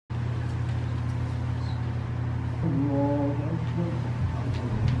Wow,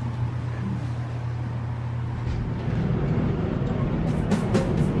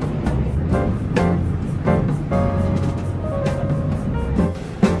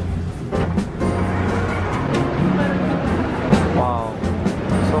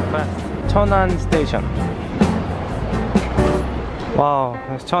 so fast. Cheonan Station. Wow,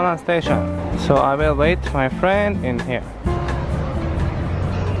 it's Cheonan Station. So I will wait my friend in here.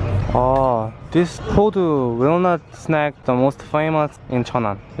 Oh, this 호두 walnut snack the most famous in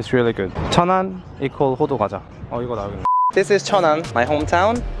Cheonan. It's really good. Cheonan equal 호두 과자. 이거 나오겠네. This is Cheonan, my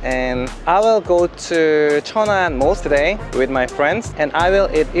hometown, and I will go to Cheonan Mosque today with my friends, and I will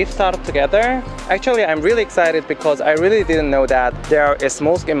eat iftar together. Actually, I'm really excited because I really didn't know that there is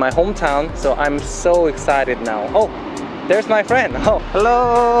mosque in my hometown, so I'm so excited now. Oh, there's my friend. Oh,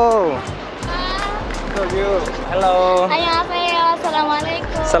 hello. How are you? Hello. 안녕하세요.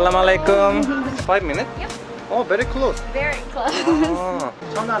 Assalamualaikum. Assalamualaikum. 5 minutes? Yep. Oh, very close. Very close. Oh,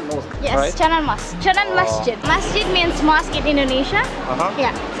 Cheonan Mosque. Yes, right? Cheonan Mosque. Cheonan Masjid. Masjid means mosque in Indonesia.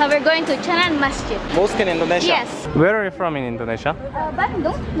 Yeah, so we're going to Cheonan Masjid. Mosque in Indonesia? Yes. Where are you from in Indonesia?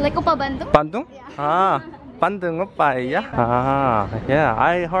 Bandung, like Upa Bandung. Bandung? Yeah. Ah, Bandung Upaya. Ah, yeah,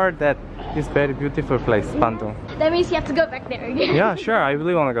 I heard that it's very beautiful place, Bandung. That means you have to go back there again. Yeah, sure, I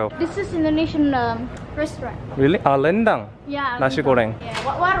really want to go. This is Indonesian restaurant. Really? Ah, rendang. Yeah. Nasi goreng. Yeah.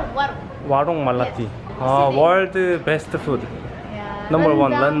 Warung. Warung malati. Yes. Ah, world best food. Yeah. Number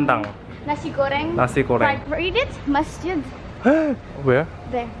one, rendang. Nasi goreng. Nasi goreng. Read it. Masjid. Where?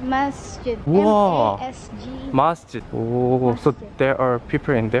 There. Masjid. Wow. M-A-S-G. Masjid. Oh, so there are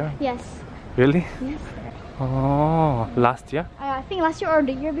people in there? Yes. Really? Yes. Oh, last year? I think last year or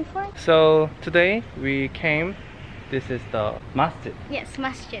the year before. So today we came. This is the masjid. Yes,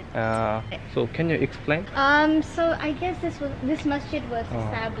 masjid. So can you explain? So I guess this masjid was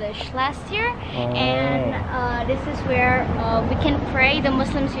established last year, and this is where we can pray. The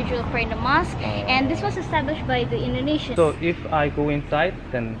Muslims usually pray in the mosque, and this was established by the Indonesians. So if I go inside,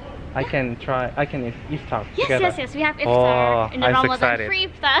 then I can eat iftar together. Yes. We have iftar in the I'm so Ramadan. excited. Free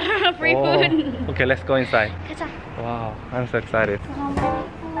iftar, free food. Okay, let's go inside. Kaca. Wow, I'm so excited.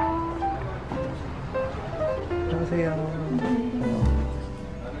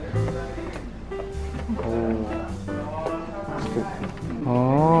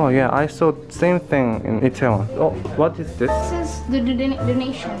 Oh yeah, I saw same thing in Itaewon. Oh, what is this? This is the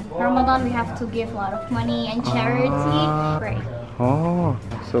donation. Ramadan, we have to give a lot of money and charity. Pray. Oh,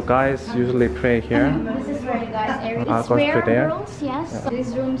 so guys usually pray here. This is where the guys area. It's goes prayer to there? rooms, yes. So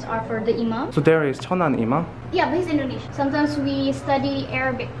these rooms are for the imam. So there is Cheonan Imam. Yeah, but he's Indonesian. Sometimes we study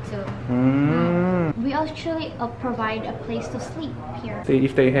Arabic too. We actually provide a place to sleep here. See,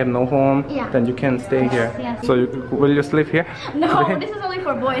 if they have no home, Yeah. then you can stay here. Yes. So will you sleep here? No, this is only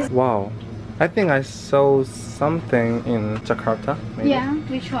for boys. Wow, I think I saw something in Jakarta. Maybe. Yeah,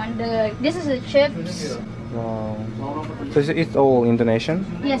 which one? This is the chips. Wow. So it's all Indonesian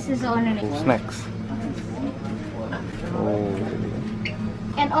Yes, this is all Indonesian. snacks. Oh.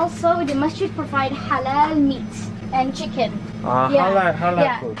 And also the masjid provide halal meat and chicken. Halal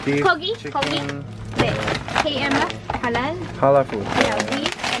Yeah. food. Beef, Kogi, chicken, KMF, halal. halal food. Yeah,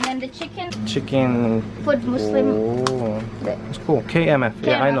 beef, and then the chicken. Chicken. Food Muslim. Oh, it's cool. KMF.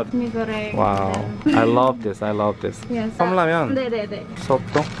 Yeah, I know. Mie goreng. Wow, I love this. I love this. Yes. 컵라면, 네.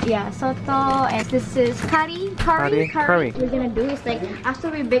 soto. Yeah, soto, and this is curry. Curry. We're gonna do is like after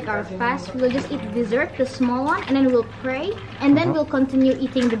we break our fast, we'll just eat dessert, the small one, and then we'll pray, and then we'll continue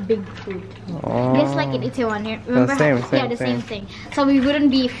eating the big food. Oh. Just like in Itaewon, remember? same the same thing. So we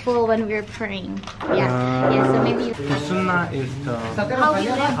wouldn't be full when we're praying. Yeah, so maybe The sunnah is the how we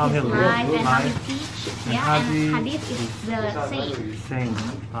live how he his live life and how we life. teach. And Yeah, and hadith hadith is the same. same.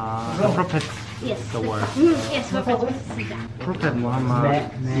 The prophet, Yes. the word. Yes, Prophet. Prophet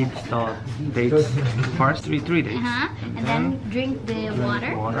Muhammad eats the dates first, three dates, And then drink the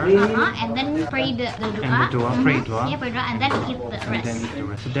water. And then pray the dua. And the dua, pray dua. Yeah, pray dua, and then eat the and then rest. eat the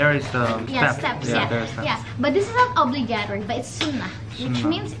rest. So there is the Yeah, steps. steps. There are steps. Yeah. But this is not obligatory, but it's sunnah, which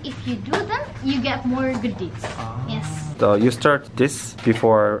means if you do them, you get more good deeds. Yes. So you start this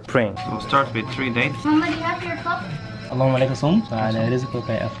before praying. You start with 3 dates. Mama, do you have your cup? اللهم لك صمت وعلى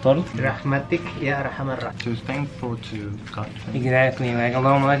رزقك أفطرت. برحمتك يا أرحم الراحمين. So thankful to God. Exactly, like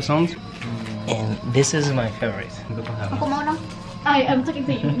اللهم لك صمت. And this is my favorite. Aku mau dong. I'm talking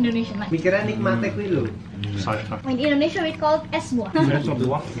to you in Indonesian. Like. Mikirnya nikmatnya kuwi lho. Sorry. In Indonesia we call it es buah.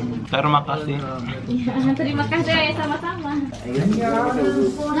 Terima kasih. Ya, terima kasih ya sama-sama.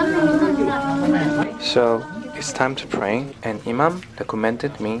 So it's time to pray, and Imam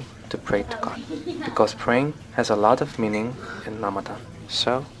recommended me to pray to God because praying has a lot of meaning in Ramadan.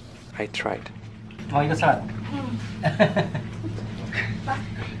 So I tried. Mau ikut salat?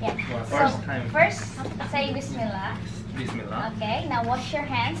 Yeah. First So, time. first, say Bismillah. Bismillah. Okay, now wash your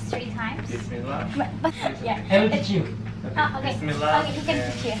hands 3 times. Bismillah. But, yeah. I will teach you. Okay. Bismillah. Okay, you can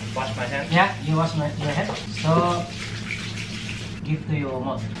and teach you. Wash my hands. Yeah, you wash your hands. So give to your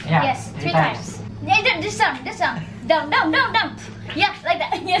mouth. Yeah. Yes, 3 times. Yeah, this one. Down. Yeah, like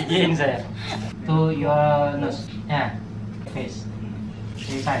that. Yes. Begin saya. To your nose. Yeah. Face.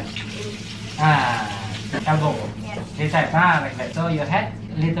 3 times. Elbow. Yes. 3 times. Like that. So your head,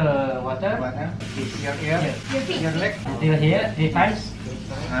 little water. Your ear, Your feet. your leg. Until here 3 times.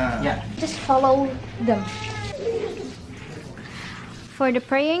 Yeah. Just follow them. For the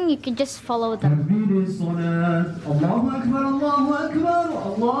praying, you can just follow them. الله أكبر الله أكبر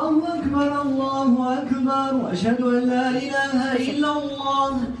الله أكبر الله أكبر أشهد أن لا إله إلا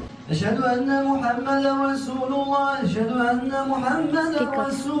الله أشهد أن محمدا رسول الله أشهد أن محمدا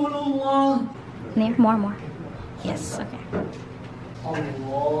رسول الله. More. Yes, okay.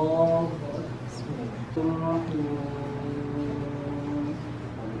 الله الرحمن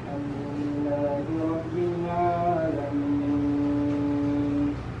الحمد لله رب العالمين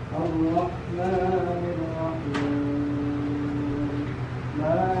الرحمن الرحيم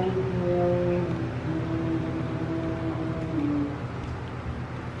مالك يوم الدين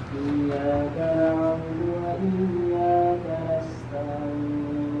إياك نعبد وإياك نستعين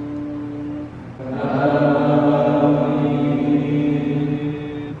آمين.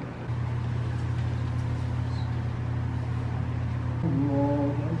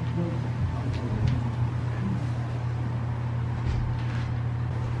 الله أكبر.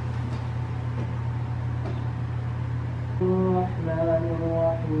 الرحمن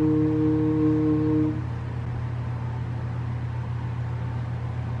الرحيم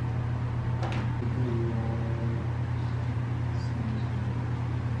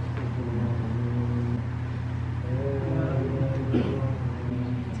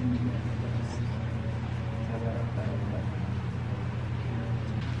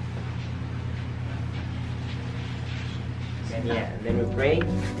And yeah, then we pray.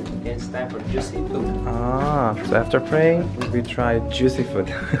 Then it's time for juicy food. So after praying, we try juicy food.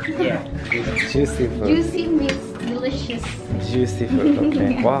 Yeah. Juicy food. Juicy means delicious. Juicy food.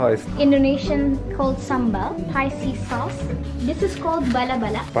 Okay. Wow, it's Indonesian called sambal, spicy sauce. This is called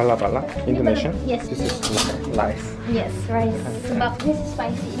bala-bala. bala. Indonesian. Yes. This is rice. Yes, rice. But this is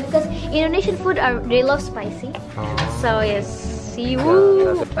spicy because Indonesian food they love spicy. So yes,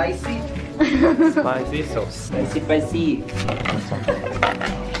 seafood. Spicy. Spicy sauce. Spicy.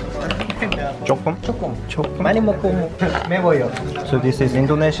 조금? 많이 먹고 매워요. So this is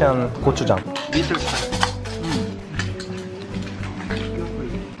Indonesian gochujang.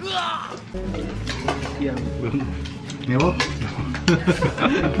 매워?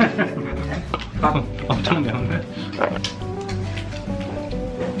 엄청 매운데.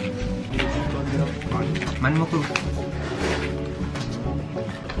 많이 먹고.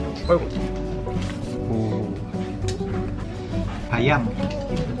 아이고. Ayam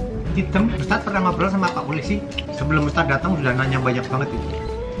hitam. Ustadz pernah ngobrol sama Pak Polisi. Sebelum Ustadz datang sudah nanya banyak banget itu.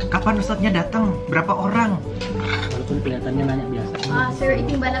 Kapan Ustadznya datang? Berapa orang? Walaupun kelihatannya nanya biasa. So you're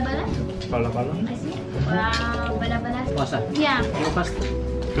eating bala-bala? Bala-bala? I see. Wow, bala-bala. Puasa. Yeah. Mau fast.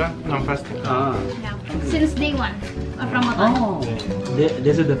 Yeah, I'm fasting. Yeah. Since day 1 of Ramadan. Oh.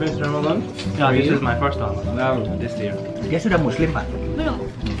 This is the first Ramadan? Yeah, this is my first Ramadan. This year. Dia sudah Muslim, Pak. Belum.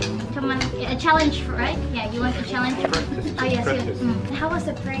 Cuman a challenge, right? Yeah, you want a challenge? Oh yes, yes. How was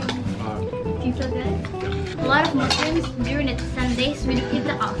the praying? Do you feel good? A lot of Muslims during the Sundays we eat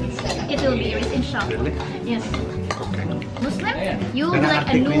the office. It will be erased, inshallah. Really? Yes. Okay. Muslim, you will be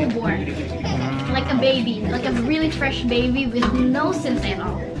like a newborn, like a baby, like a really fresh baby with no sins at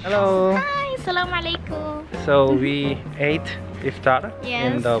all. Hello. Hi, assalamualaikum. So we ate iftar Yes.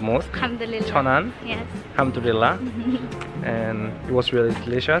 in the mosque. Alhamdulillah. Chonan. Yes. Alhamdulillah. And it was really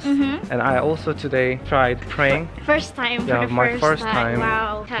delicious. Mhm. And I also today tried praying. First time. Yeah, for the my first time.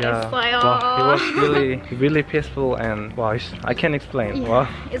 Wow. Yeah, Wow. wow, it was really peaceful and wow, I can't explain. Yeah. Wow.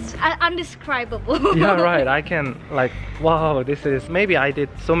 It's undescribable. Yeah, right. I can like wow. This is maybe I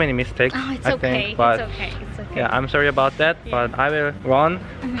did so many mistakes. Oh, it's I okay. think, but It's okay. It's okay. yeah, I'm sorry about that. Yeah. But I will run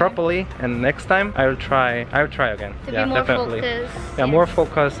properly, and next time I will try. I will try again. To Yeah, be more definitely. focused. Yeah, Yes. more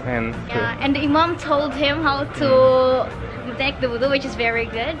focus and. Yeah, and the Imam told him how to take the wudu, which is very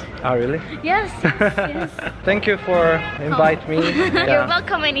good. Oh really? Yes, yes. Thank you for invite me. You're Yeah.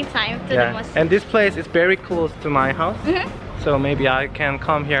 welcome anytime to the Yeah. mosque. And this place is very close to my house. Mhm. So maybe I can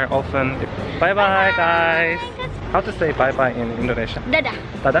come here often. Bye bye guys. How to say bye bye in Indonesia? Dadah.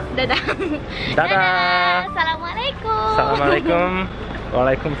 Dadah. Dadah. Dadah. Assalamualaikum. Assalamualaikum.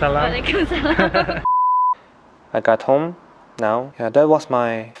 Walaikum salam. Walaikum salam. I got home now. Yeah, that was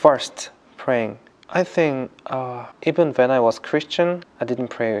my first praying. I think even when I was Christian, I didn't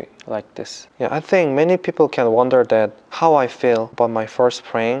pray like this. Yeah, I think many people can wonder that how I feel about my first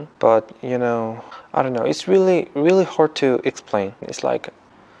praying, but you know, I don't know. It's really hard to explain. It's like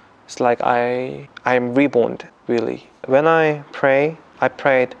I'm reborn really. When I pray, I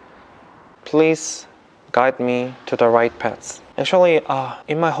prayed, please guide me to the right paths. Actually,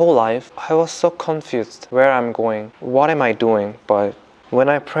 in my whole life, I was so confused where I'm going, what am I doing, but when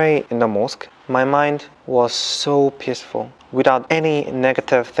I pray in the mosque, my mind was so peaceful without any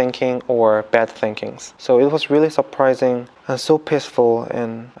negative thinking or bad thinkings. So it was really surprising and so peaceful,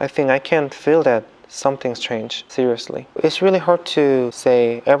 and I think I can feel that something's changed, seriously. It's really hard to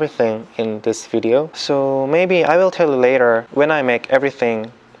say everything in this video, so maybe I will tell you later when I make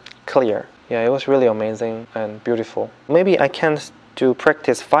everything clear. Yeah, it was really amazing and beautiful. Maybe I can't do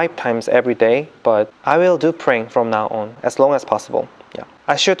practice 5 times every day, but I will do praying from now on as long as possible. Yeah,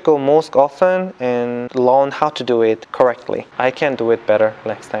 I should go mosque often and learn how to do it correctly. I can do it better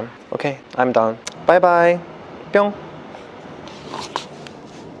next time. Okay, I'm done. Bye bye. 뿅.